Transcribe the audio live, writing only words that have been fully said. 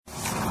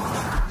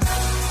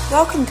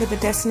Welcome to the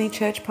Destiny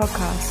Church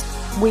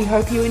podcast. We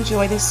hope you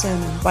enjoy this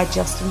sermon by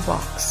Justin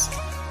Box.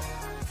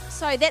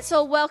 So let's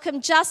all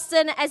welcome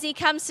Justin as he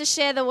comes to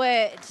share the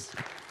word.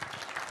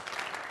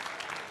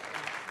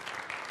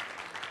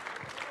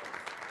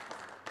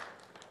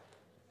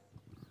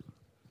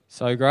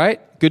 So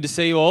great. Good to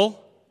see you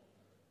all.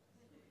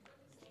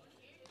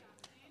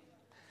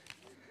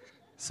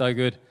 So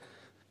good.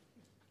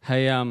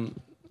 Hey,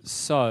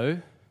 so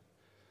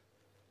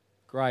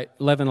great.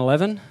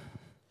 11:11.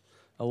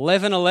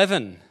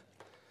 11:11.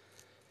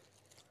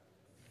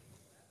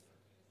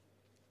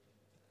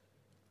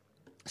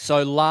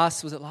 So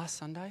was it last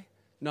Sunday?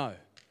 No.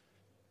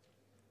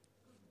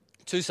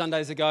 2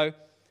 Sundays ago,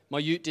 my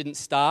ute didn't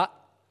start.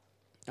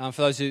 For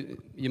those who,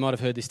 you might have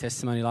heard this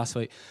testimony last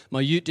week.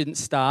 My ute didn't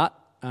start.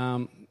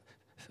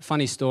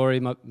 Funny story,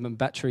 my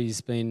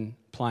battery's been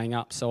playing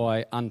up, so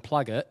I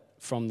unplug it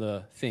from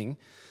the thing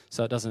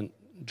so it doesn't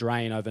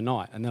drain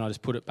overnight. And then I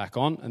just put it back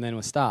on and then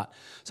we'll start.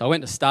 So I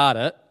went to start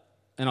it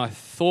and I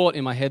thought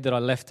in my head that I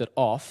left it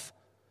off,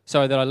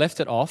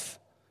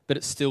 but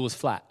it still was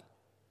flat.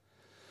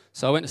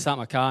 So I went to start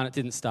my car and it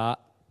didn't start.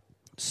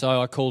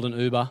 So I called an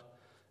Uber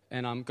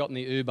and got in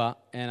the Uber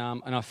and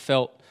I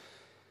felt,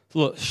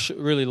 look,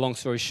 really long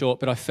story short,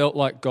 but I felt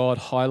like God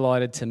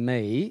highlighted to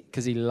me,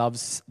 because he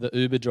loves the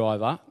Uber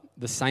driver,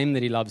 the same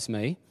that he loves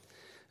me,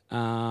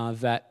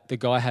 that the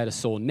guy had a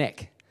sore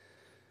neck.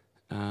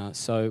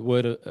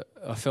 So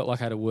I felt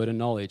like I had a word of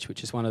knowledge,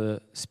 which is one of the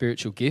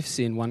spiritual gifts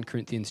in 1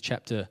 Corinthians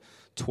chapter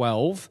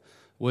 12.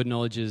 Word of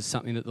knowledge is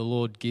something that the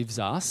Lord gives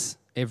us,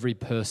 every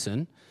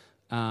person,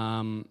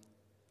 when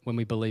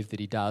we believe that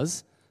he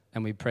does,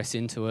 and we press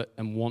into it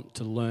and want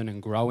to learn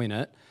and grow in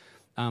it.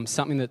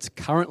 Something that's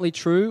currently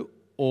true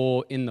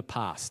or in the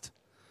past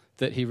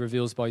that he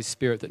reveals by his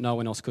Spirit that no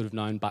one else could have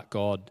known but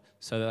God,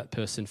 so that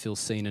person feels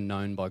seen and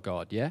known by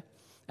God, yeah,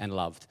 and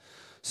loved.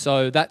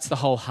 So that's the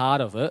whole heart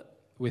of it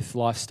with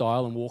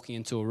lifestyle and walking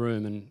into a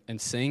room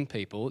and seeing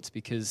people. It's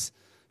because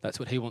that's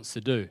what he wants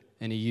to do.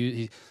 And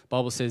the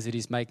Bible says that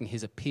he's making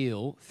his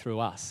appeal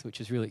through us,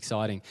 which is really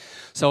exciting.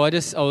 So I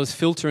was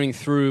filtering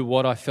through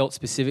what I felt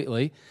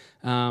specifically,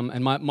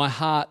 and my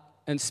heart,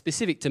 and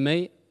specific to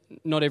me,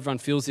 not everyone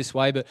feels this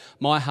way, but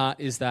my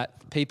heart is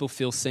that people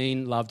feel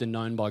seen, loved, and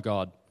known by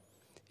God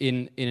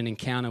in an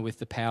encounter with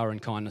the power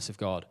and kindness of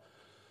God.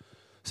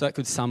 So that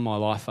could sum my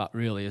life up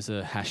really as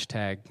a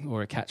hashtag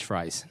or a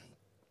catchphrase.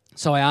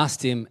 So I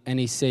asked him,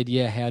 and he said,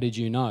 yeah, how did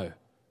you know?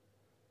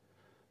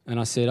 And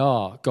I said,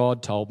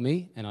 God told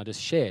me, and I just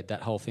shared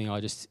that whole thing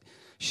I just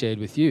shared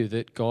with you,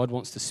 that God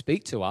wants to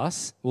speak to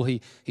us. Well,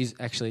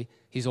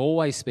 he's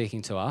always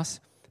speaking to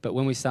us. But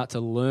when we start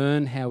to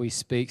learn how he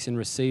speaks and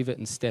receive it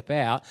and step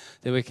out,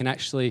 then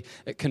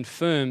it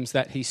confirms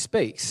that he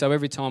speaks. So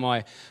every time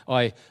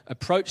I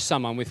approach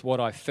someone with what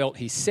I felt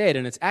he said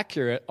and it's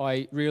accurate,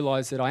 I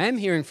realize that I am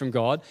hearing from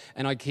God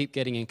and I keep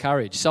getting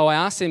encouraged. So I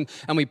asked him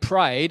and we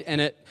prayed,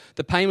 and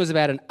the pain was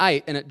about an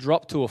 8 and it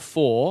dropped to a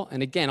 4.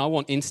 And again, I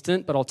want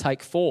instant, but I'll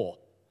take 4.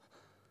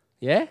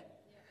 Yeah?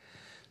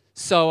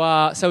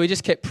 So we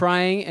just kept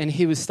praying, and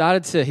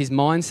his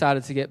mind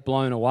started to get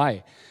blown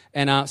away.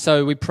 And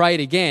so we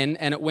prayed again,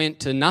 and it went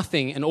to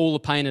nothing, and all the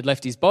pain had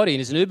left his body. And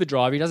he's an Uber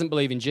driver, he doesn't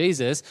believe in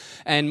Jesus,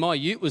 and my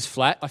ute was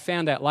flat. I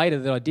found out later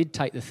that I did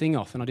take the thing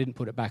off, and I didn't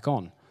put it back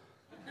on.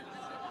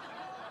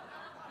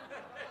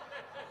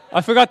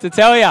 I forgot to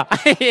tell you.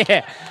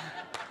 Yeah.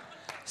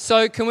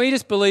 So can we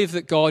just believe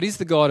that God is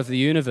the God of the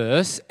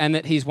universe and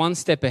that he's one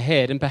step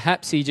ahead, and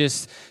perhaps he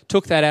just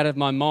took that out of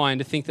my mind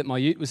to think that my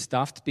ute was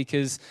stuffed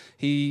because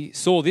he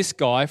saw this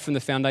guy from the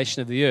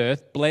foundation of the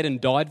earth, bled and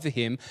died for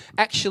him,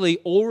 actually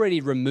already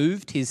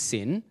removed his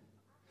sin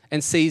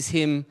and sees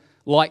him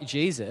like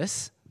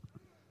Jesus,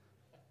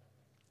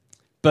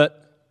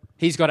 but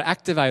he's got to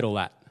activate all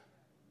that.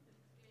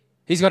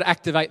 He's got to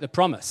activate the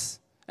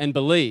promise and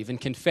believe and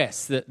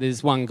confess that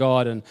there's one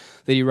God and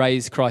that he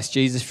raised Christ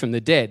Jesus from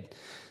the dead.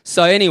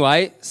 So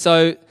anyway,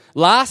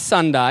 last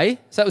Sunday,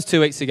 so that was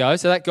 2 weeks ago,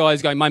 so that guy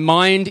is going, my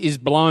mind is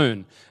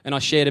blown. And I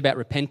shared about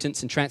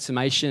repentance and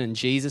transformation and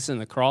Jesus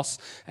and the cross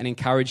and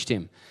encouraged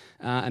him.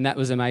 And that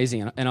was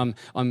amazing. And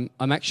I'm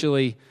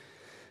actually,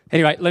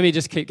 anyway, let me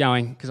just keep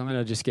going because I'm going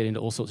to just get into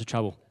all sorts of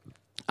trouble.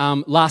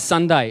 Last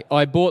Sunday,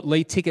 I bought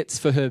Lee tickets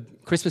for her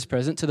Christmas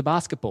present to the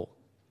basketball.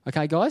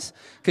 Okay, guys?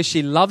 Because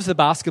she loves the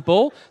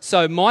basketball.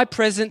 So my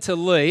present to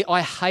Lee,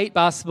 I hate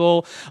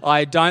basketball.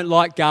 I don't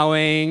like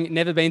going.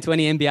 Never been to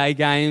any NBA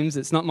games.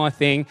 It's not my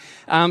thing.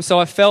 So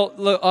I felt,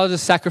 look, I'll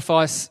just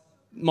sacrifice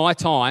my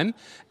time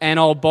and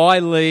I'll buy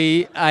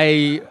Lee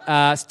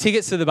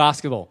tickets to the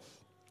basketball.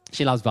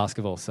 She loves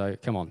basketball, so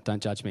come on,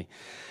 don't judge me.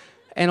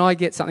 And I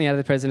get something out of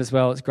the present as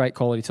well. It's great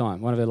quality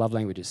time, one of her love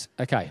languages.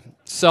 Okay,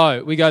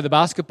 so we go to the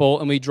basketball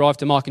and we drive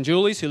to Mike and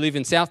Julie's, who live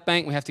in South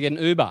Bank. We have to get an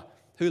Uber.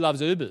 Who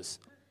loves Ubers?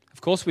 Of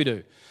course we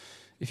do.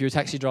 If you're a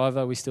taxi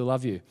driver, we still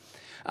love you.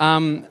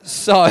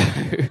 So,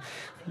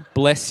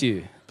 bless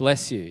you,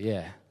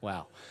 yeah,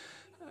 wow.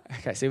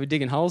 Okay, so we're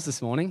digging holes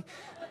this morning.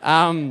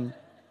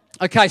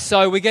 Okay,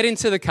 so we get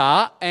into the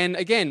car, and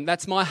again,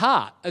 that's my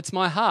heart. It's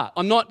my heart.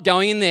 I'm not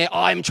going in there,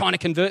 I'm trying to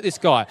convert this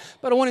guy,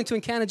 but I want him to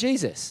encounter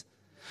Jesus.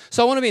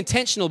 So I want to be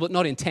intentional, but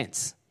not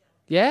intense.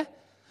 Yeah?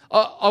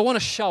 I want to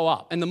show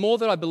up, and the more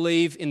that I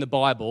believe in the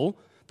Bible,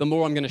 the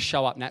more I'm going to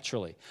show up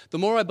naturally. The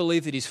more I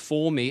believe that he's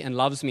for me and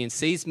loves me and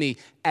sees me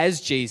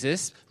as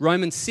Jesus.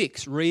 Romans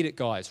 6, read it,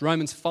 guys.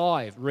 Romans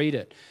 5, read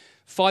it.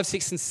 5,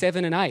 6, and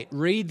 7, and 8,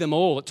 read them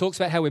all. It talks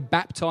about how we're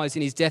baptized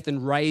in his death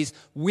and raised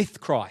with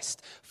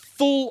Christ.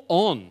 Full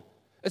on.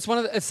 It's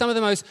some of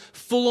the most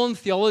full-on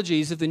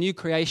theologies of the new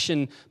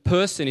creation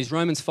person is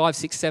Romans 5,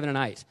 6, 7, and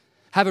 8.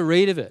 Have a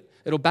read of it.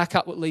 It'll back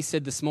up what Lee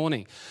said this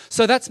morning.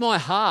 So that's my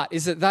heart,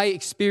 is that they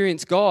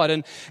experience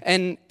God,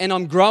 and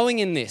I'm growing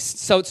in this.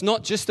 So it's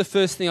not just the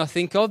first thing I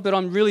think of, but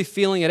I'm really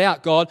feeling it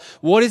out. God,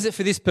 what is it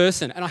for this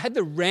person? And I had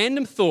the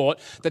random thought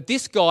that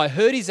this guy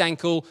hurt his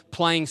ankle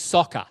playing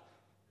soccer.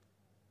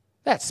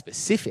 That's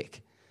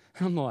specific.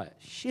 I'm like,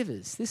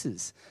 shivers, this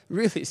is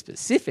really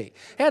specific.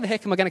 How the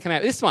heck am I going to come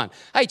out with this one?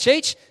 Hey,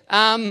 Cheech,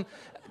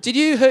 did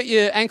you hurt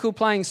your ankle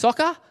playing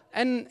soccer?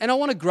 And I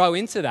want to grow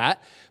into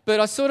that, but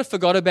I sort of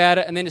forgot about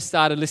it and then just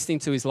started listening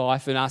to his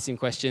life and asking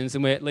questions,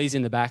 and Lee's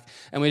in the back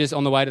and we're just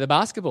on the way to the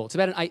basketball. It's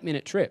about an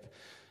 8-minute trip.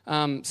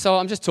 So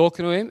I'm just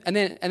talking to him, and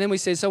then we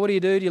said, so what do?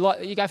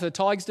 You go for the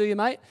Tigers, do you,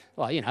 mate?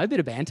 Well, a bit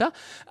of banter.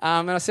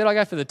 And I said, I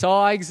go for the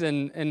Tigers,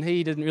 and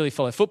he didn't really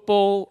follow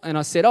football. And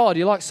I said, oh, do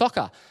you like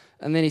soccer?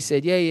 And then he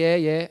said,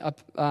 yeah.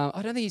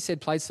 I don't think he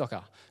said played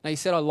soccer. No, he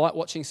said, I like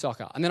watching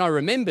soccer. And then I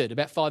remembered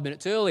about 5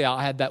 minutes earlier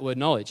I had that word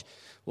knowledge.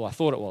 Well, I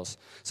thought it was.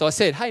 So I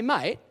said, hey,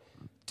 mate,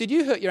 did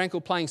you hurt your ankle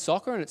playing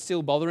soccer and it's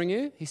still bothering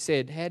you? He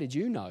said, how did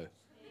you know?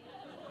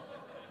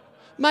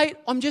 Mate,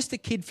 I'm just a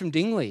kid from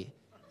Dingley.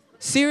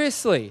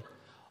 Seriously,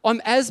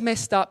 I'm as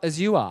messed up as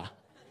you are.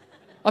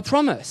 I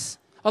promise.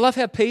 I love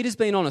how Peter's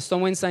been honest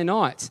on Wednesday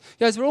nights.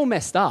 He goes, we're all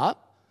messed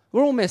up.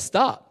 We're all messed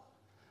up.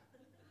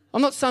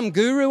 I'm not some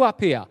guru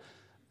up here.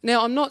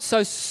 Now, I'm not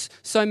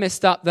so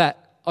messed up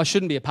that I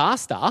shouldn't be a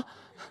pastor.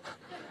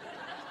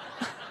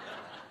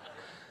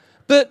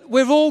 But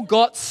we've all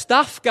got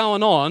stuff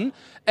going on,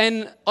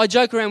 and I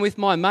joke around with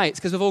my mates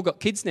because we've all got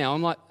kids now.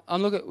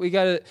 We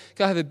go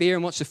have a beer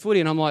and watch the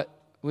footy, and I'm like,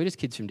 we're just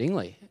kids from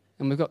Dingley,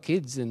 and we've got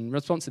kids and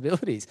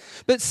responsibilities.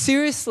 But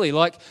seriously,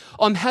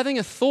 I'm having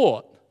a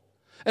thought,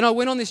 and I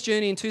went on this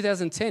journey in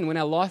 2010 when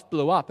our life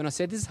blew up, and I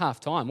said, this is half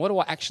time. What do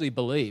I actually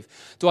believe?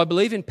 Do I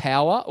believe in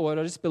power, or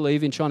do I just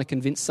believe in trying to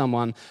convince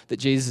someone that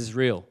Jesus is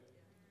real?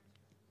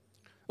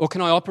 Or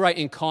can I operate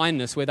in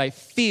kindness where they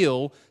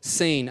feel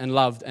seen and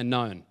loved and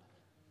known?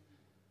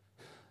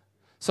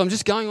 So I'm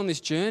just going on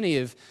this journey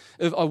of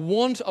I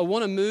want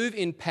to move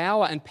in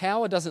power, and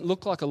power doesn't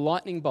look like a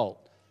lightning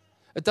bolt.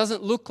 It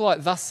doesn't look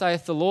like thus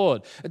saith the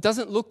Lord. It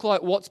doesn't look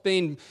like what's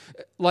been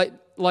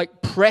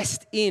like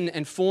pressed in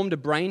and formed a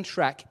brain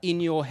track in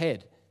your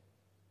head.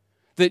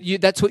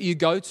 That's what you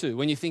go to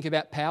when you think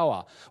about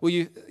power. Or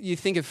you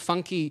think of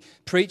funky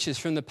preachers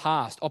from the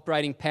past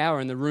operating power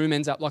and the room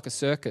ends up like a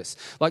circus.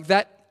 Like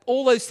that,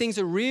 all those things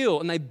are real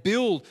and they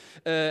build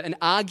an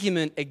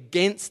argument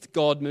against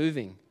God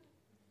moving.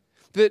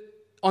 But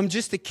I'm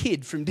just a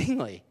kid from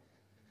Dingley.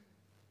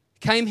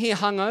 Came here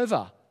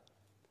hungover,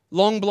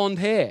 long blonde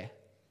hair,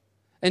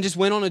 and just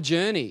went on a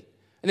journey.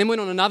 And then went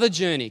on another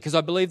journey because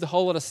I believed a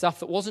whole lot of stuff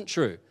that wasn't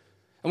true.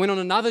 I went on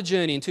another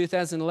journey in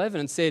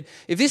 2011 and said,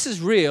 if this is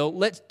real,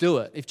 let's do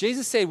it. If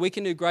Jesus said we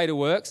can do greater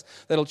works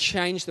that'll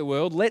change the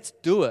world, let's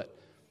do it.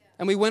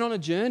 And we went on a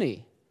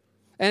journey.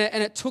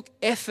 And it took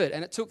effort,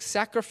 and it took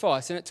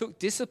sacrifice, and it took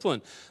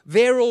discipline.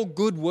 They're all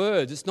good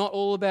words. It's not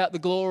all about the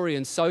glory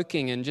and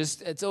soaking and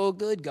just, it's all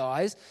good,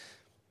 guys.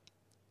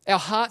 Our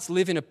hearts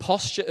live in a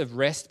posture of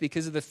rest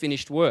because of the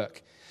finished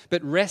work.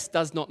 But rest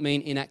does not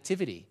mean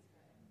inactivity.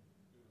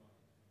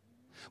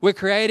 We're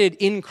created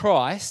in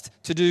Christ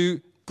to do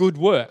good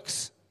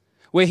works.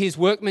 We're his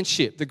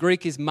workmanship. The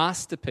Greek is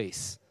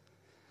masterpiece.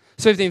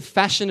 So we've been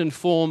fashioned and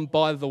formed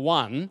by the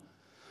one,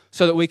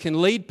 so that we can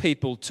lead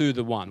people to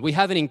the one. We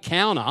have an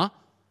encounter,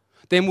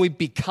 then we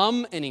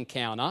become an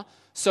encounter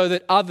so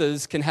that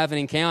others can have an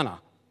encounter.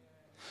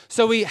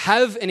 So we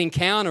have an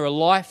encounter, a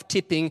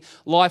life-tipping,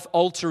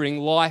 life-altering,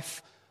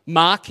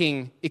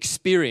 life-marking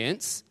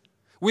experience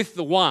with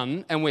the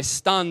one, and we're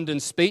stunned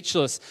and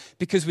speechless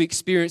because we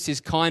experience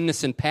his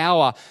kindness and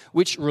power,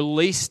 which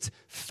released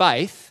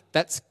faith.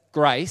 That's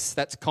grace,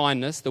 that's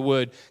kindness. The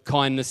word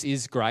kindness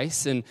is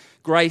grace. And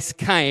grace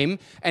came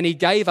and he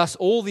gave us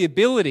all the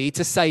ability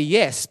to say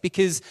yes,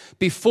 because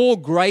before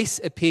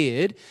grace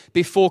appeared,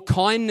 before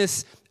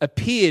kindness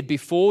appeared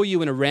before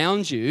you and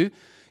around you,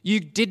 you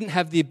didn't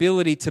have the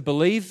ability to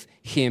believe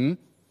him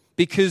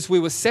because we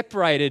were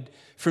separated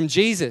from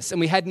Jesus and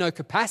we had no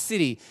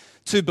capacity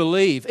to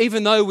believe.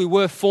 Even though we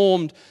were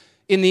formed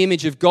in the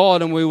image of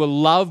God and we were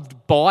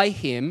loved by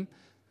him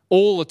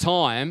all the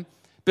time,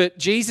 but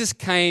Jesus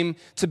came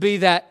to be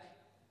that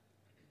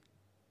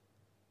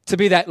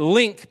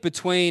link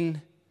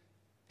between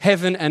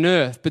heaven and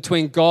earth,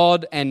 between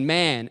God and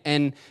man.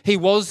 And he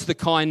was the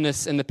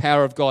kindness and the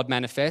power of God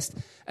manifest,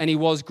 and he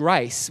was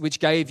grace, which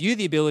gave you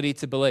the ability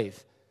to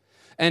believe.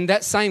 And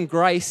that same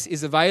grace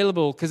is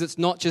available because it's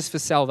not just for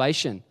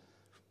salvation.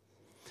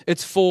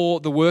 It's for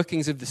the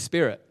workings of the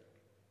Spirit.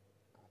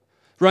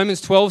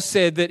 Romans 12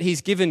 said that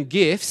he's given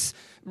gifts.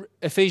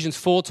 Ephesians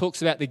 4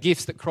 talks about the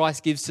gifts that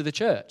Christ gives to the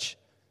church,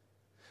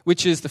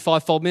 which is the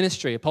fivefold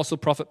ministry: apostle,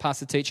 prophet,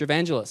 pastor, teacher,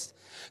 evangelist.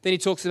 Then he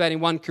talks about in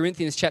 1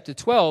 Corinthians chapter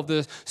 12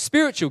 the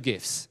spiritual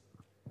gifts.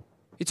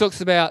 He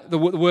talks about the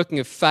working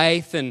of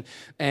faith and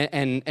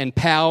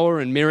power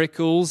and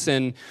miracles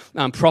and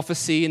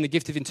prophecy and the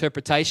gift of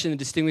interpretation and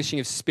distinguishing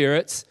of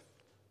spirits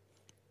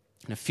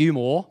and a few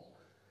more.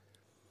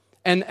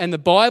 And the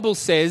Bible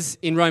says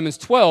in Romans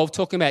 12,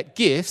 talking about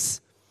gifts,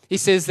 he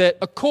says that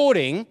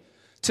according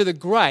to the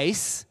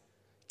grace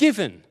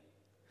given.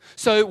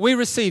 So we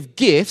receive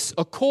gifts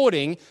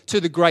according to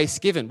the grace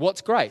given.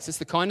 What's grace? It's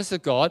the kindness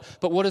of God,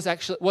 but what does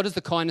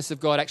the kindness of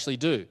God actually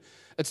do?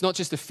 It's not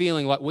just a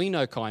feeling like we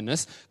know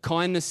kindness.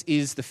 Kindness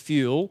is the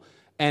fuel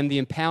and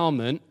the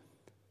empowerment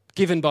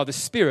given by the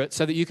Spirit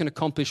so that you can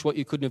accomplish what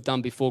you couldn't have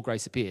done before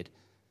grace appeared.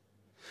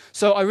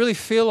 So I really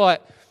feel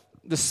like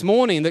this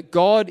morning that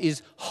God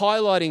is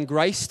highlighting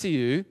grace to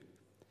you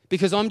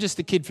because I'm just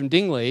a kid from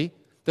Dingley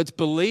that's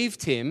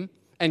believed him,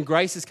 and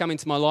grace has come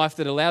into my life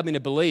that allowed me to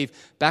believe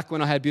back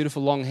when I had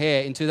beautiful long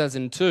hair in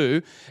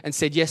 2002 and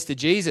said yes to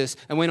Jesus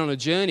and went on a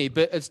journey.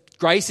 But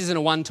grace isn't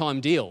a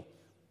one-time deal.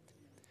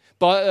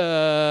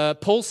 But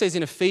Paul says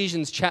in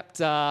Ephesians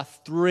chapter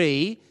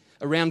 3,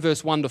 around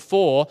verse 1 to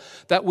 4,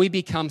 that we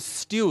become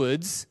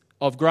stewards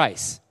of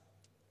grace.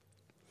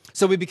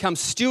 So we become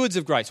stewards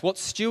of grace.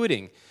 What's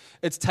stewarding?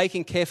 It's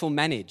taking careful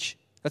manage.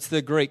 That's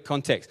the Greek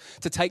context.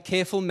 To take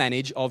careful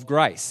manage of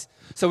grace.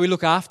 So we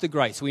look after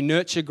grace, we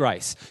nurture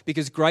grace,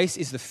 because grace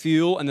is the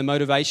fuel and the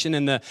motivation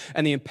and the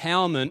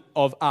empowerment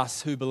of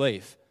us who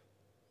believe.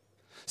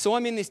 So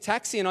I'm in this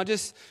taxi and I'm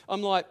just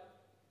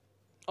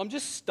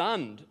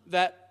stunned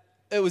that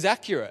it was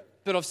accurate,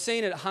 but I've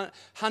seen it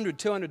 100,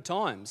 200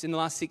 times in the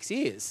last 6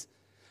 years.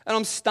 And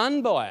I'm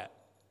stunned by it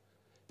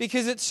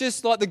because it's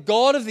just like the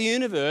God of the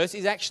universe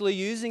is actually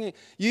using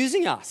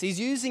us. He's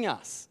using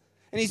us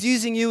and he's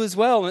using you as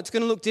well, and it's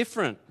going to look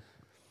different.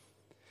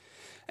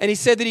 And he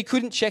said that he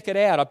couldn't check it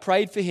out. I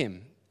prayed for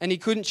him, and he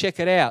couldn't check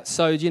it out.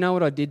 So do you know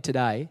what I did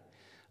today?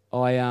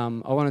 I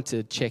wanted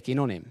to check in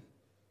on him.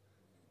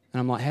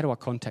 And I'm like, how do I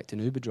contact an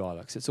Uber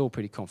driver? Because it's all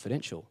pretty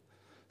confidential.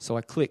 So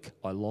I click,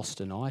 I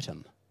lost an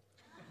item.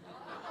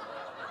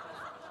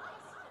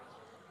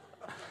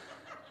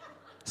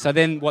 So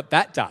then what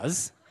that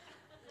does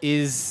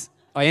is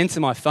I enter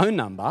my phone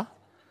number,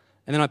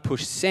 and then I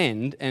push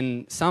send,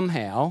 and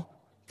somehow,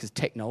 because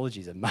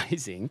technology is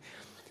amazing,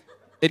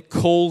 it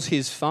calls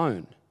his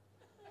phone.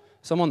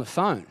 So I'm on the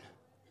phone,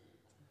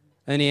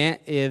 and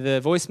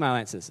the voicemail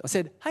answers. I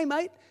said, hey,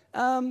 mate,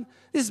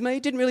 this is me.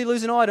 Didn't really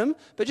lose an item,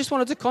 but just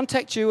wanted to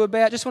contact you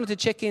just wanted to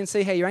check in and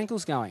see how your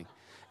ankle's going.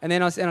 And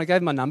then I gave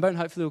him my number, and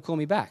hopefully he'll call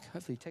me back.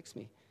 Hopefully text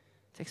me,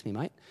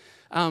 mate.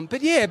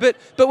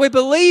 But we're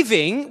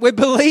believing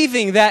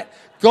that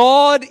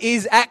God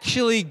is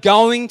actually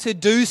going to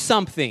do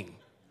something.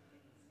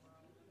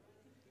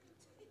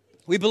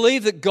 We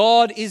believe that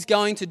God is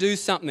going to do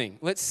something.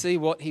 Let's see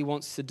what he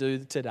wants to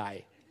do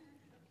today.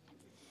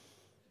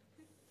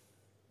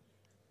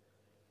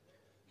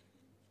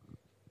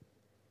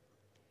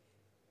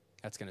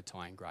 That's going to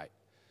tie in great.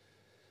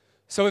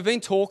 So we've been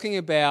talking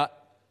about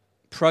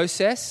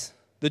process,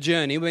 the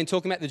journey. We've been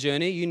talking about the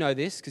journey. You know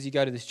this because you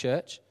go to this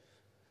church.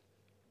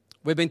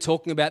 We've been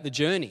talking about the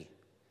journey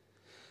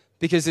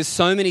because there's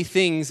so many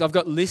things. I've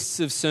got lists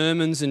of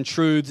sermons and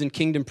truths and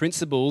kingdom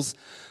principles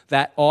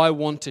that I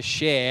want to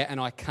share and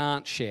I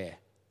can't share.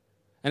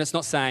 And it's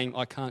not saying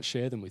I can't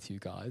share them with you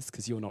guys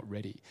because you're not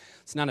ready.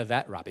 It's none of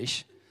that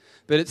rubbish.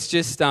 But it's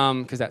just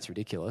because that's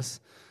ridiculous.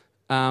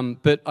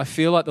 But I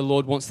feel like the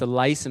Lord wants to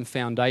lay some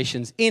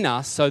foundations in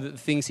us so that the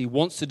things he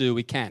wants to do,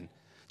 we can.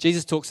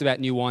 Jesus talks about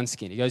new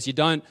wineskin. He goes,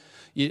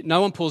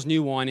 no one pours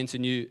new wine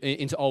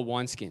into old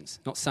wineskins.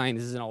 Not saying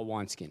this is an old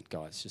wineskin,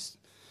 guys.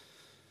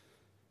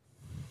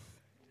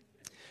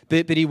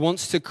 But he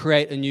wants to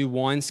create a new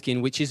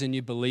wineskin, which is a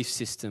new belief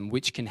system,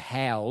 which can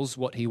house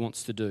what he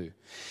wants to do.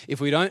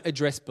 If we don't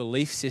address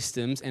belief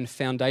systems and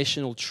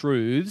foundational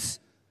truths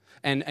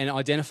and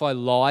identify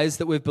lies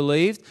that we've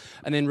believed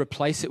and then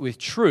replace it with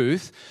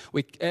truth,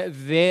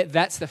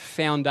 that's the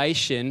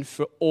foundation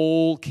for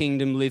all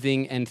kingdom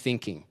living and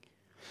thinking.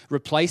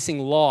 Replacing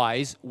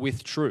lies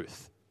with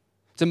truth.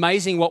 It's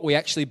amazing what we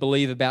actually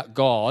believe about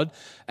God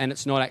and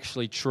it's not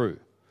actually true.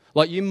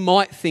 Like you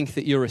might think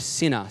that you're a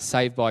sinner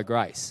saved by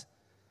grace.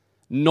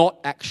 Not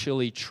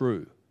actually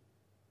true.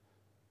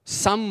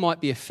 Some might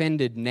be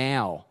offended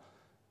now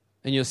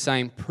and you're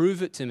saying,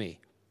 prove it to me.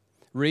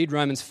 Read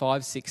Romans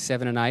 5, 6,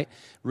 7 and 8.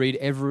 Read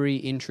every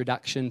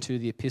introduction to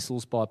the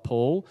epistles by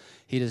Paul.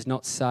 He does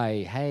not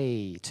say,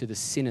 hey, to the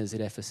sinners at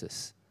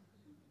Ephesus.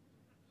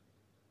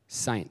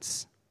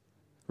 Saints.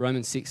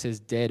 Romans 6 says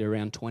dead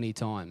around 20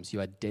 times.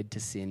 You are dead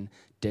to sin,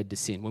 dead to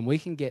sin. When we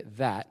can get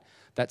that,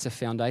 that's a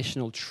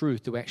foundational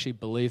truth that we actually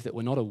believe that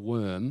we're not a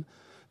worm,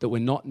 that we're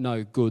not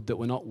no good, that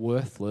we're not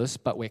worthless,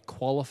 but we're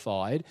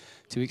qualified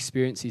to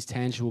experience his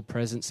tangible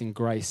presence and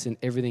grace and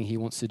everything he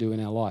wants to do in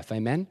our life.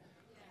 Amen?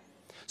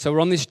 So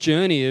we're on this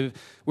journey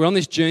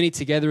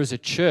together as a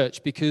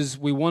church because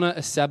we want to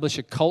establish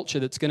a culture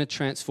that's going to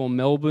transform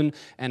Melbourne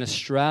and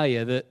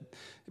Australia, that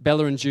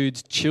Bella and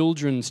Jude's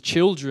children's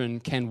children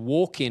can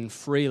walk in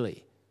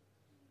freely.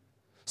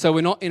 So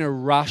we're not in a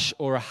rush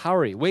or a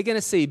hurry. We're going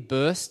to see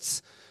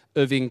bursts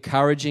of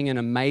encouraging and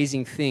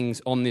amazing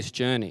things on this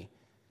journey.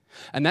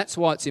 And that's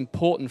why it's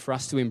important for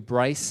us to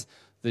embrace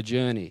the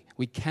journey.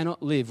 We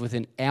cannot live with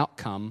an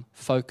outcome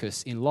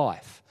focus in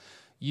life.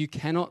 You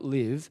cannot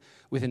live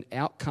with an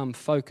outcome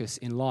focus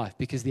in life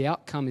because the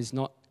outcome is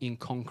not in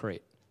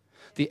concrete.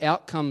 The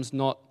outcome's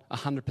not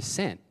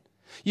 100%.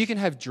 You can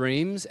have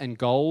dreams and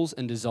goals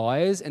and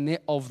desires, and they're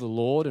of the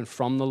Lord and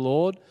from the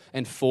Lord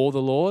and for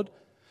the Lord.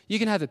 You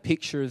can have a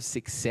picture of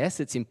success.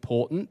 It's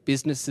important.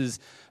 Businesses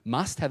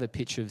must have a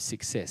picture of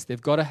success.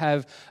 They've got to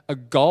have a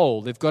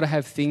goal. They've got to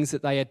have things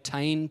that they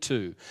attain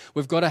to.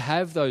 We've got to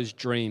have those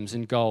dreams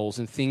and goals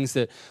and things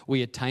that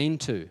we attain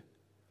to.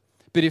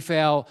 But if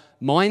our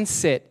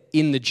mindset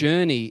in the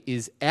journey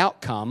is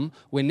outcome,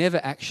 we're never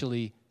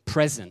actually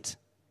present.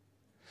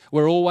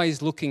 We're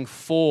always looking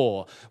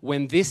for,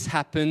 when this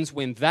happens,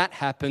 when that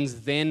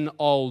happens, then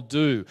I'll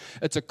do.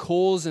 It's a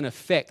cause and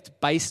effect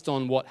based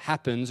on what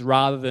happens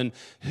rather than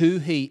who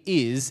he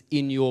is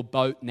in your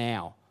boat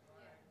now.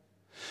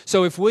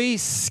 So if we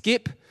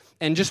skip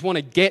and just want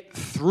to get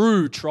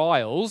through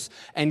trials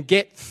and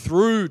get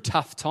through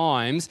tough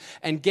times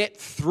and get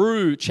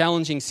through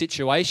challenging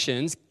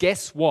situations,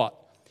 guess what?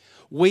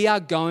 We are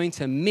going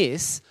to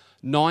miss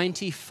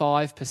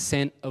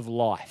 95% of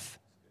life.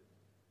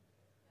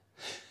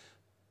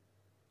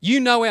 You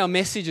know our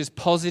message is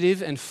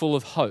positive and full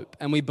of hope,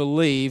 and we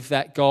believe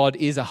that God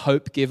is a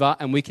hope giver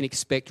and we can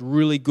expect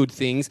really good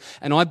things,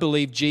 and I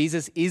believe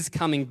Jesus is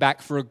coming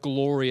back for a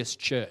glorious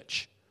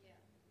church.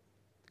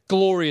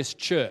 Glorious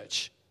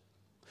church.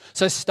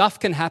 So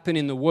stuff can happen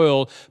in the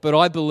world, but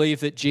I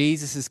believe that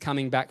Jesus is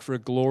coming back for a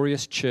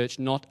glorious church,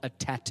 not a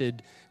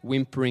tattered,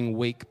 whimpering,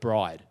 weak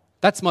bride.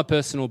 That's my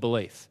personal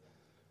belief.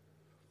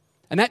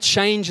 And that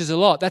changes a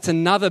lot. That's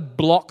another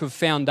block of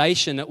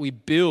foundation that we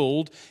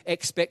build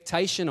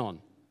expectation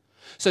on.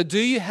 So do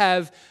you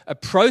have a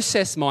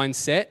process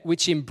mindset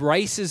which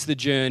embraces the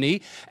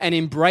journey and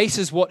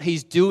embraces what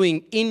he's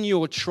doing in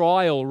your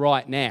trial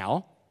right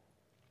now?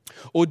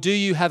 Or do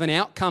you have an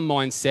outcome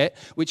mindset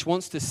which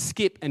wants to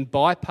skip and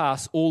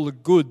bypass all the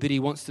good that he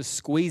wants to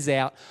squeeze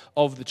out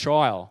of the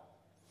trial?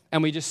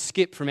 And we just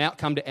skip from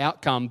outcome to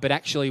outcome, but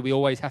actually we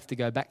always have to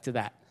go back to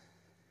that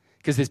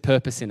because there's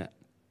purpose in it.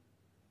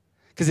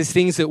 Because there's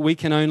things that we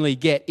can only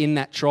get in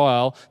that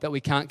trial that we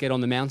can't get on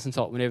the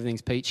mountaintop when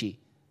everything's peachy.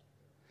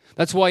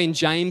 That's why in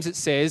James it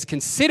says,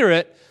 consider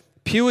it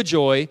pure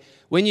joy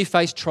when you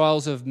face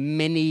trials of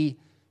many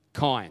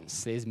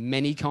kinds. There's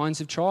many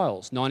kinds of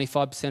trials.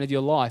 95% of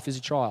your life is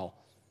a trial.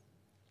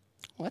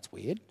 Well, that's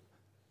weird.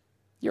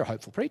 You're a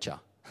hopeful preacher.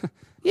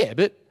 Yeah,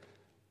 but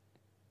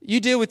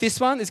you deal with this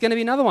one, there's going to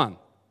be another one.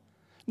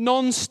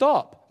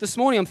 Non-stop. This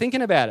morning I'm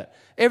thinking about it.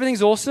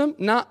 Everything's awesome.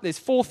 There's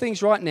 4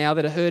 things right now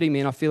that are hurting me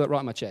and I feel it right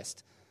in my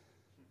chest.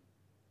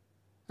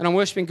 And I'm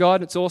worshiping God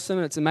and it's awesome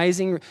and it's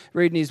amazing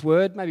reading his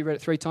word. Maybe read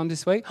it 3 times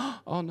this week.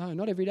 Oh no,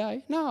 not every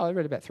day. No, I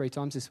read it about 3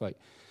 times this week.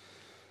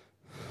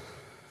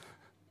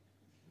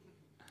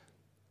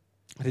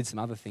 I did some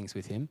other things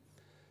with him.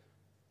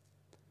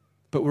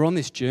 But we're on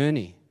this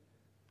journey.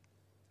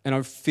 And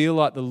I feel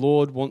like the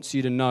Lord wants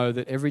you to know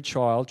that every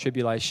trial,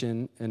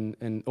 tribulation,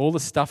 and all the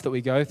stuff that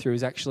we go through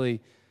is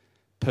actually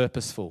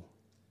purposeful.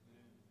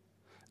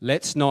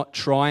 Let's not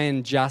try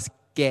and just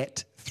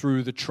get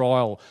through the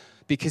trial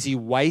because he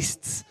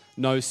wastes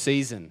no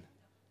season.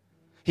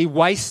 He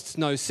wastes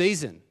no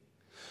season.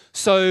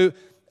 So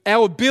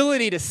our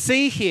ability to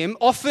see him,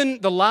 often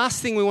the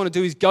last thing we want to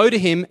do is go to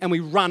him and we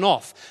run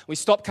off. We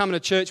stop coming to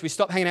church, we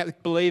stop hanging out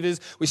with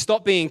believers, we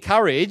stop being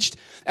encouraged,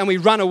 and we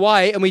run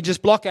away and we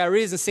just block our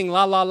ears and sing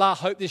la, la, la,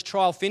 hope this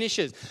trial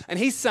finishes. And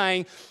he's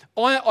saying,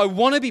 I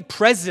want to be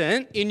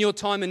present in your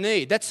time of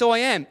need. That's who I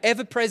am,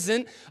 ever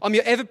present. I'm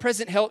your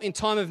ever-present help in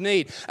time of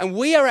need. And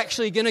we are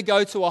actually going to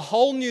go to a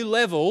whole new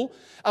level,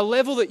 a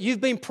level that you've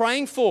been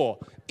praying for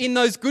in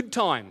those good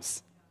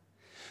times.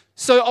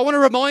 So I want to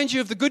remind you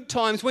of the good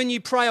times when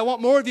you pray, I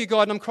want more of you,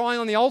 God, and I'm crying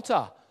on the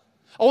altar.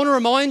 I want to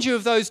remind you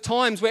of those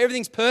times where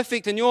everything's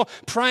perfect and you're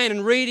praying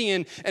and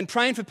reading and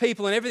praying for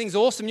people and everything's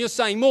awesome. You're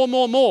saying more,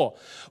 more, more.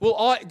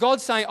 Well,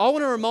 God's saying, I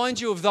want to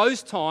remind you of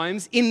those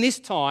times in this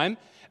time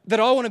that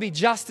I want to be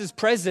just as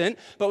present,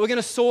 but we're going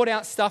to sort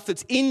out stuff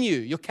that's in you,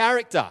 your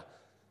character.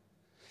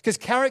 Because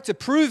character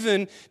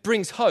proven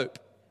brings hope.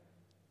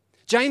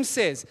 James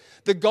says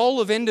the goal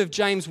of end of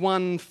James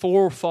 1,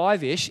 4 or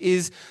 5-ish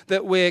is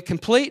that we're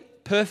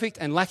complete, perfect,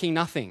 and lacking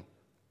nothing.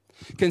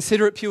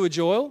 Consider it pure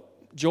joy.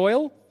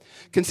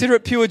 Consider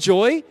it pure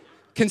joy.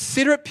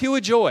 Consider it pure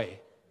joy.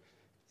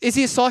 Is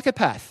he a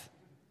psychopath?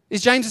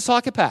 Is James a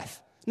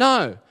psychopath?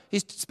 No,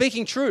 he's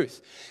speaking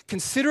truth.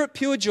 Consider it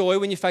pure joy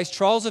when you face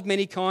trials of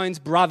many kinds,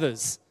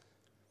 brothers.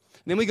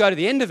 then we go to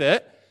the end of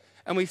it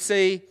and we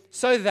see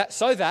so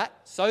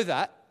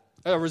that,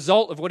 a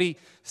result of what he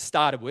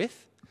started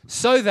with,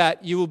 so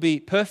that you will be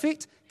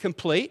perfect,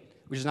 complete,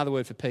 which is another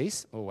word for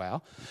peace. Oh,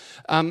 wow.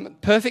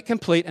 Perfect,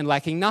 complete, and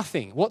lacking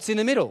nothing. What's in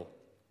the middle?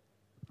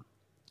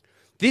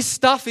 This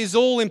stuff is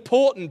all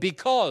important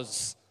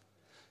because,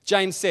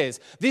 James says,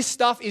 this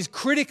stuff is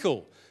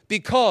critical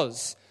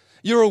because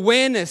your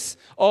awareness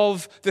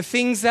of the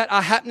things that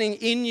are happening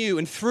in you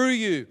and through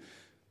you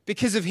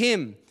because of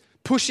him,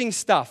 pushing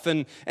stuff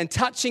and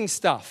touching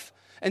stuff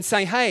and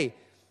saying, hey,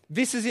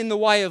 this is in the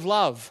way of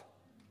love.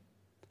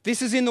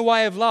 This is in the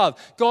way of love.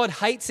 God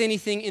hates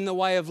anything in the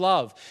way of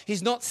love.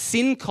 He's not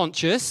sin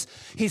conscious,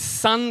 he's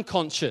son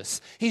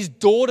conscious. He's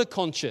daughter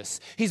conscious.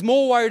 He's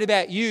more worried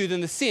about you than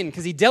the sin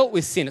because he dealt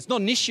with sin. It's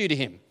not an issue to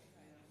him.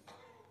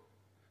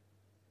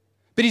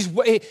 But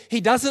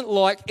he doesn't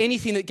like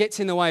anything that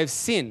gets in the way of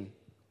sin.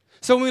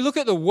 So when we look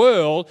at the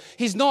world,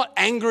 he's not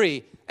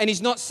angry and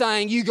he's not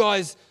saying, you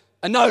guys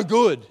are no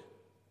good.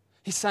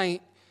 He's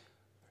saying,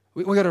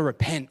 we've got to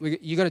repent.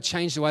 You've got to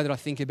change the way that I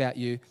think about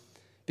you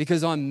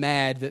because I'm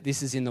mad that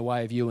this is in the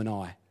way of you and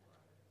I.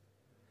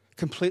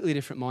 Completely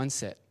different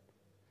mindset.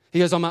 He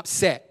goes, I'm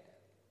upset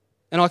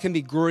and I can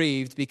be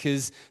grieved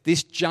because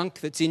this junk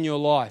that's in your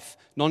life,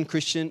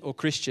 non-Christian or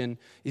Christian,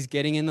 is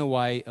getting in the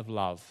way of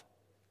love.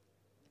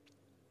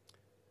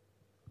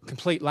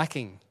 Complete,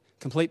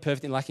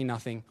 perfect, and lacking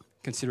nothing,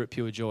 consider it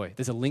pure joy.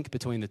 There's a link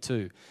between the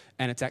two,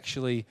 and it's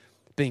actually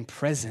being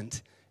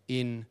present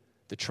in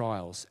the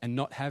trials and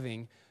not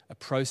having a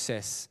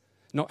process,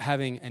 not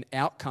having an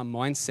outcome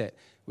mindset,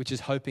 which is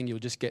hoping you'll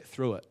just get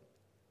through it.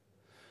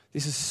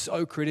 This is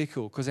so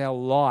critical because our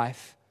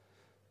life,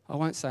 I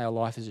won't say our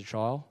life is a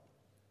trial.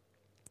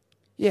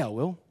 Yeah, I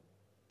will.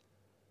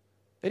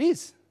 It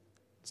is.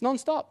 It's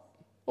non-stop,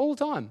 all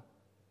the time.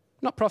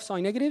 Not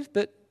prophesying negative,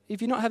 but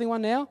if you're not having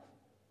one now,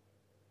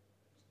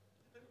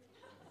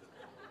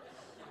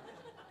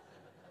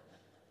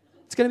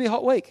 it's going to be a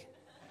hot week.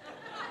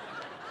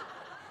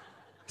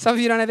 Some of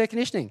you don't have air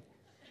conditioning.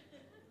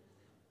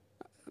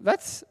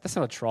 That's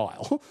not a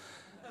trial.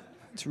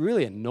 It's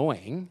really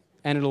annoying,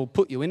 and it'll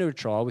put you into a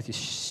trial with your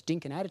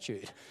stinking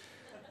attitude.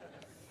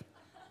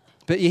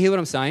 But you hear what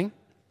I'm saying?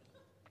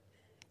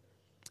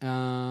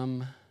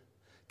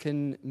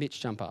 Can Mitch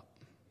jump up?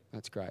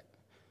 That's great.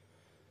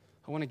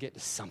 I want to get to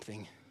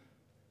something.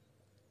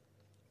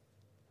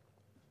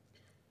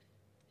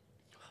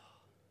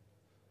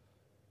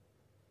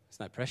 There's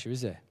no pressure,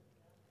 is there?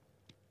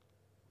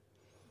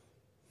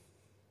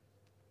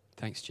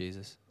 Thanks,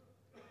 Jesus.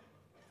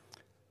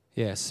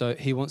 Yeah, so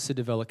he wants to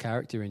develop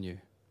character in you.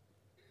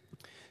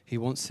 He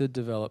wants to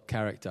develop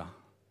character.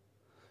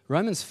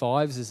 Romans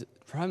 5 is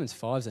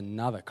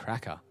another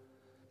cracker.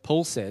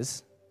 Paul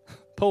says,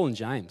 Paul and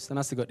James, they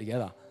must have got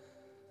together.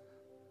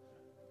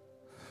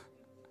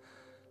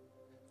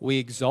 We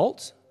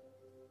exult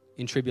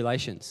in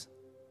tribulations.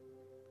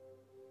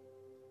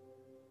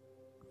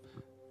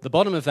 The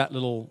bottom of that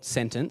little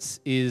sentence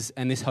is,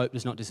 and this hope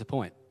does not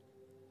disappoint.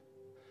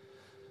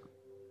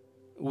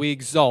 We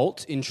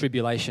exult in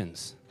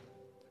tribulations.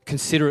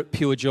 Consider it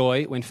pure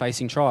joy when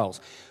facing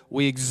trials.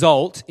 We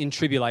exult in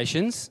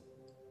tribulations.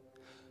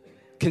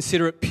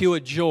 Consider it pure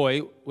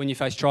joy when you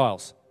face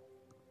trials.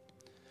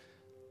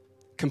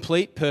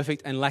 Complete,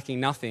 perfect, and lacking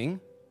nothing,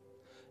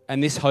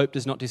 and this hope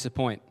does not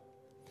disappoint.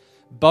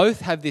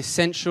 Both have this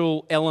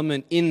central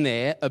element in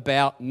there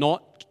about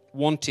not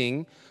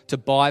wanting to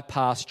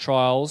bypass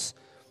trials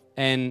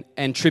and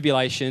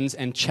tribulations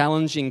and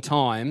challenging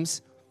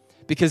times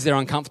because they're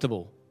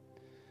uncomfortable.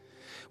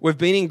 We've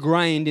been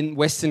ingrained in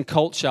Western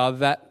culture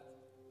that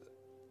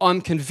I'm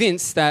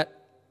convinced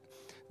that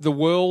the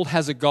world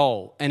has a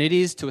goal, and it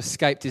is to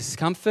escape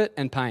discomfort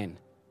and pain.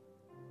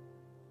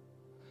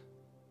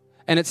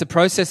 And it's a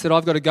process that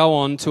I've got to go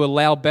on to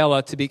allow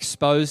Bella to be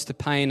exposed to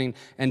pain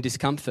and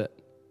discomfort.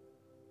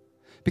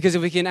 Because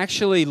if we can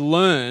actually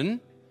learn,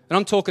 and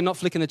I'm talking not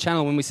flicking the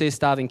channel when we see a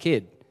starving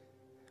kid.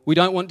 We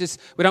don't want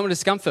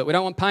discomfort. We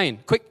don't want pain.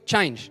 Quick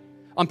change.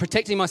 I'm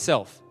protecting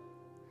myself.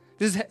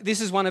 This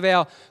is one of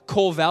our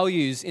core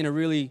values in a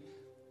really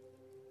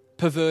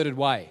perverted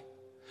way.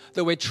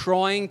 That we're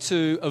trying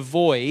to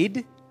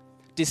avoid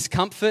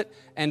discomfort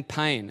and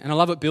pain. And I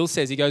love what Bill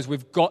says. He goes,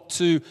 we've got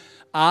to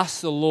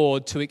ask the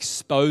Lord to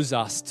expose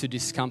us to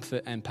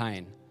discomfort and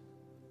pain.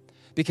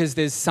 Because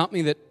there's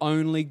something that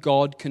only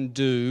God can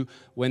do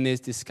when there's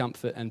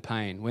discomfort and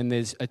pain, when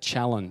there's a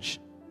challenge.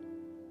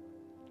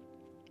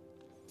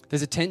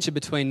 There's a tension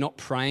between not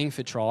praying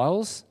for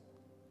trials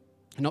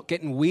and not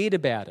getting weird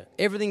about it.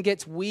 Everything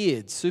gets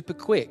weird super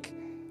quick.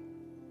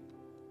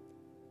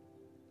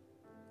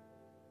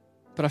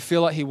 But I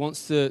feel like he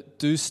wants to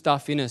do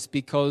stuff in us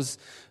because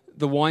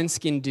the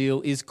wineskin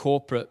deal is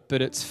corporate,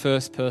 but it's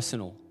first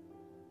personal.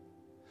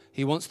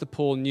 He wants to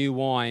pour new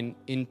wine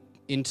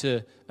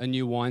into a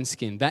new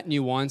wineskin. That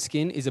new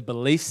wineskin is a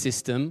belief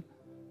system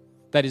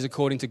that is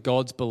according to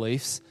God's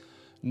beliefs,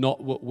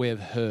 not what we've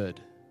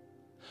heard,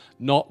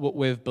 not what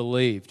we've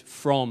believed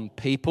from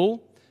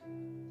people,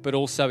 but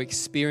also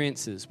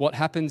experiences. What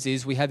happens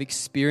is we have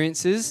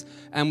experiences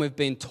and we've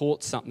been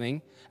taught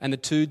something, and the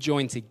two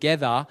join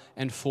together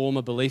and form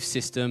a belief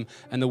system.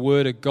 And the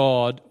Word of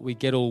God, we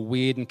get all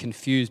weird and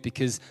confused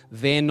because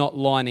they're not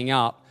lining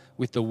up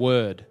with the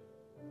Word.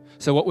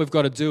 So what we've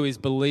got to do is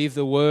believe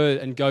the Word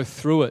and go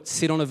through it.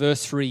 Sit on a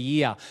verse for a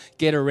year.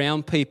 Get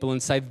around people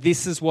and say,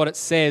 this is what it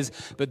says,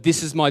 but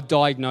this is my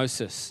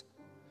diagnosis.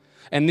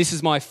 And this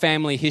is my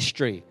family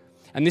history.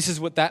 And this is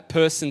what that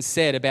person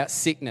said about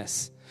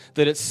sickness,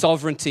 that it's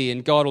sovereignty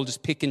and God will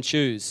just pick and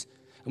choose.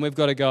 And we've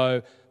got to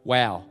go,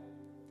 wow.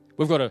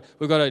 We've got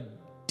to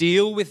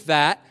deal with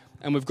that,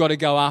 and we've got to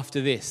go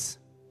after this.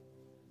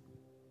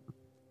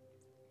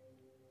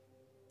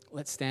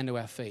 Let's stand to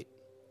our feet.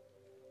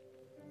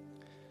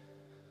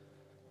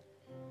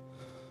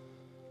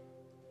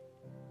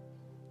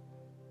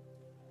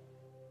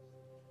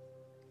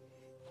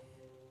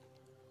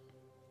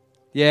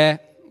 Yeah,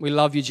 we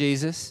love you,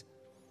 Jesus.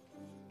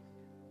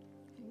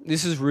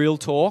 This is real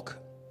talk.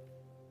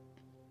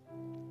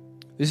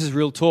 This is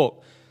real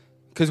talk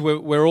because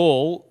we're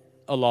all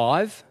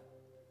alive.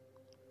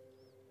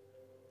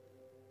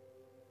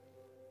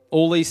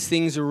 All these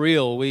things are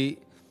real.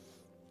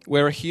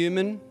 We're a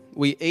human.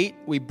 We eat,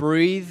 we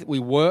breathe, we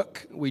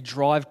work, we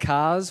drive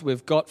cars.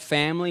 We've got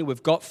family,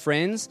 we've got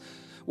friends.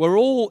 We're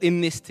all in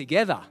this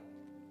together.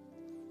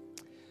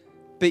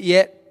 But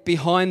yet,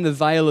 behind the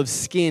veil of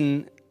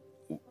skin,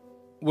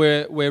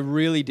 we're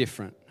really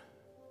different.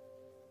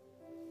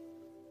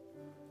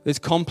 There's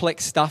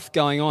complex stuff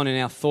going on in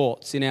our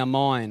thoughts, in our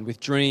mind, with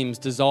dreams,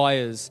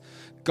 desires,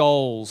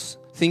 goals,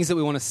 things that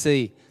we want to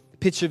see,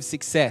 picture of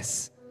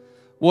success.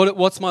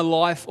 What's my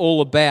life all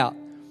about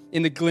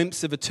in the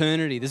glimpse of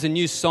eternity? There's a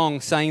new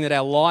song saying that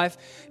our life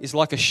is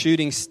like a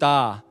shooting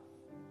star.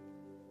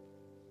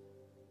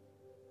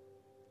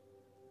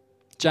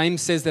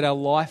 James says that our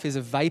life is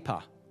a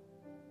vapor.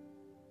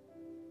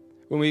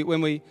 When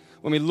we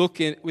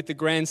look at with the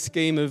grand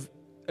scheme of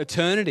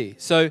eternity.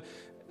 So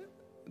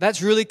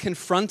that's really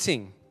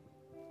confronting.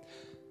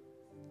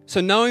 So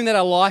knowing that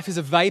our life is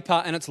a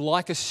vapor and it's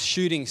like a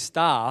shooting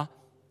star,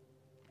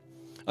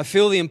 I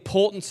feel the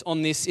importance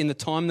on this in the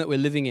time that we're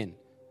living in.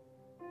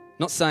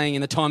 Not saying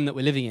in the time that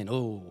we're living in,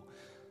 I'm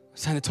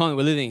saying the time that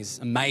we're living in is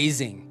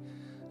amazing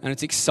and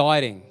it's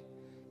exciting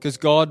because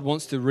God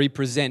wants to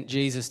represent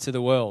Jesus to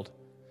the world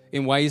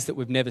in ways that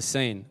we've never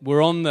seen.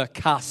 We're on the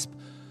cusp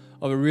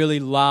of a really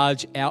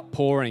large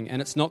outpouring,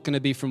 and it's not going to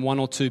be from one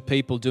or two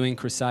people doing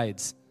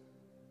crusades.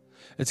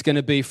 It's going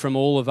to be from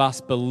all of us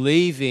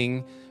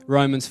believing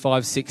Romans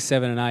 5, 6,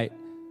 7, and 8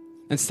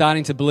 and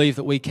starting to believe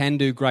that we can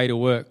do greater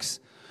works,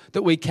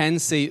 that we can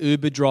see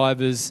Uber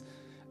drivers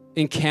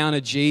encounter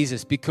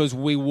Jesus because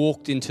we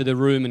walked into the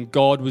room and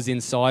God was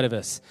inside of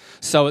us.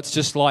 So it's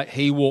just like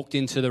He walked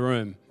into the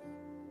room.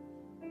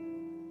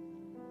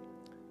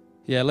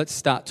 Yeah, let's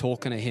start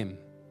talking to Him.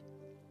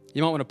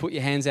 You might want to put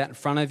your hands out in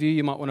front of you.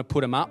 You might want to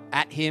put them up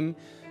at Him.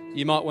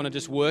 You might want to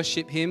just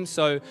worship Him.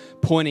 So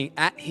pointing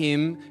at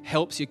Him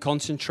helps you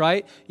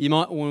concentrate. You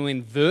might want to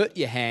invert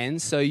your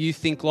hands so you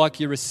think like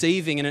you're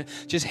receiving, and it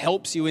just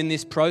helps you in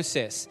this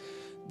process.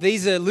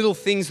 These are little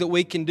things that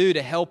we can do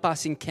to help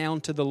us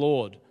encounter the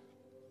Lord.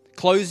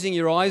 Closing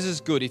your eyes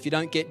is good if you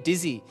don't get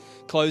dizzy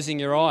closing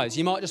your eyes.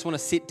 You might just want to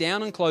sit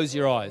down and close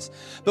your eyes.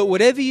 But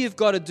whatever you've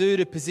got to do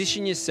to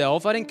position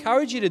yourself, I'd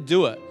encourage you to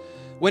do it.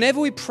 Whenever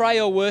we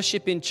pray or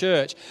worship in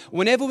church,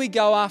 whenever we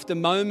go after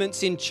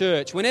moments in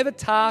church, whenever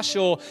Tash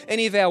or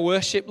any of our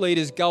worship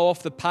leaders go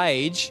off the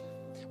page,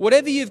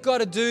 whatever you've got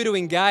to do to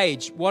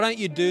engage, why don't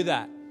you do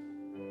that?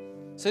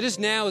 So just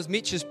now as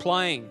Mitch is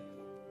playing,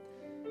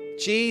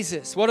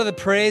 Jesus, what are the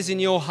prayers in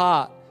your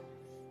heart?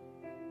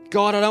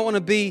 God, I don't want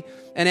to be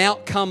an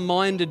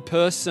outcome-minded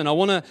person. I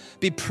want to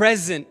be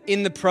present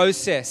in the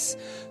process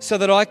so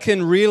that I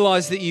can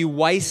realize that you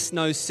waste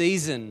no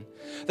season,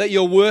 that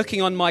you're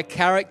working on my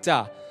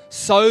character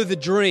so the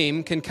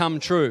dream can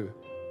come true.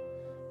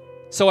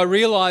 So I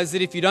realize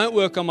that if you don't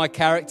work on my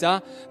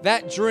character,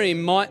 that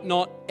dream might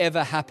not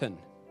ever happen.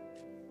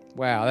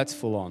 Wow, that's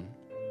full on.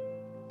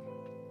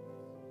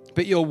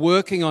 But you're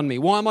working on me.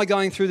 Why am I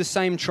going through the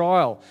same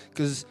trial?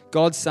 Because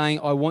God's saying,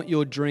 I want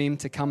your dream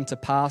to come to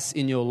pass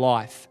in your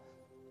life.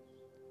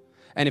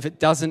 And if it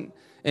doesn't,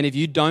 and if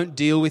you don't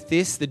deal with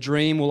this, the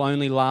dream will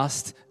only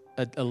last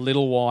a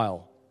little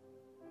while.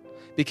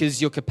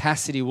 Because your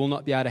capacity will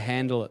not be able to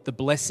handle it. The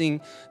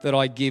blessing that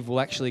I give will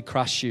actually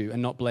crush you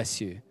and not bless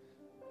you.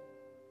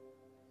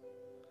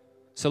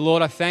 So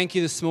Lord, I thank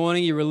you this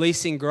morning. You're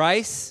releasing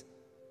grace,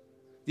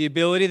 the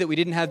ability that we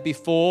didn't have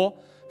before,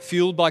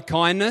 fueled by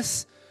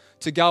kindness,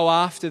 to go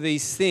after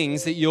these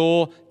things that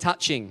you're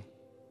touching,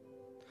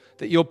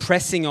 that you're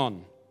pressing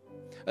on.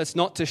 It's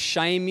not to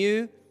shame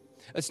you.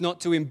 It's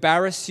not to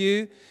embarrass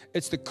you.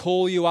 It's to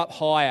call you up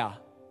higher.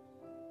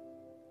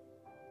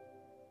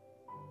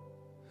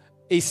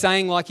 He's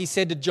saying, like he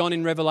said to John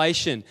in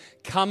Revelation,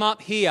 come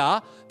up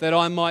here that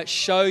I might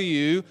show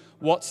you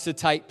what's to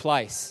take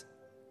place.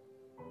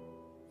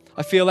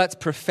 I feel that's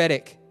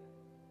prophetic.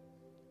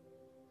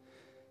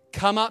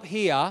 Come up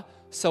here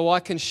so I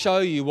can show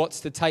you what's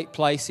to take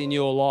place in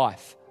your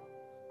life.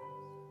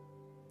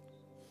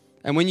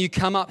 And when you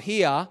come up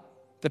here,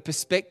 the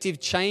perspective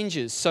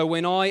changes. So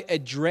when I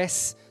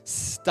address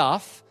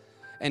stuff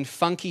and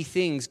funky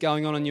things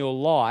going on in your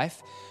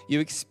life, you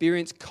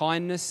experience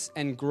kindness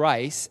and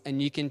grace,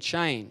 and you can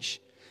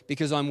change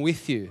because I'm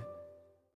with you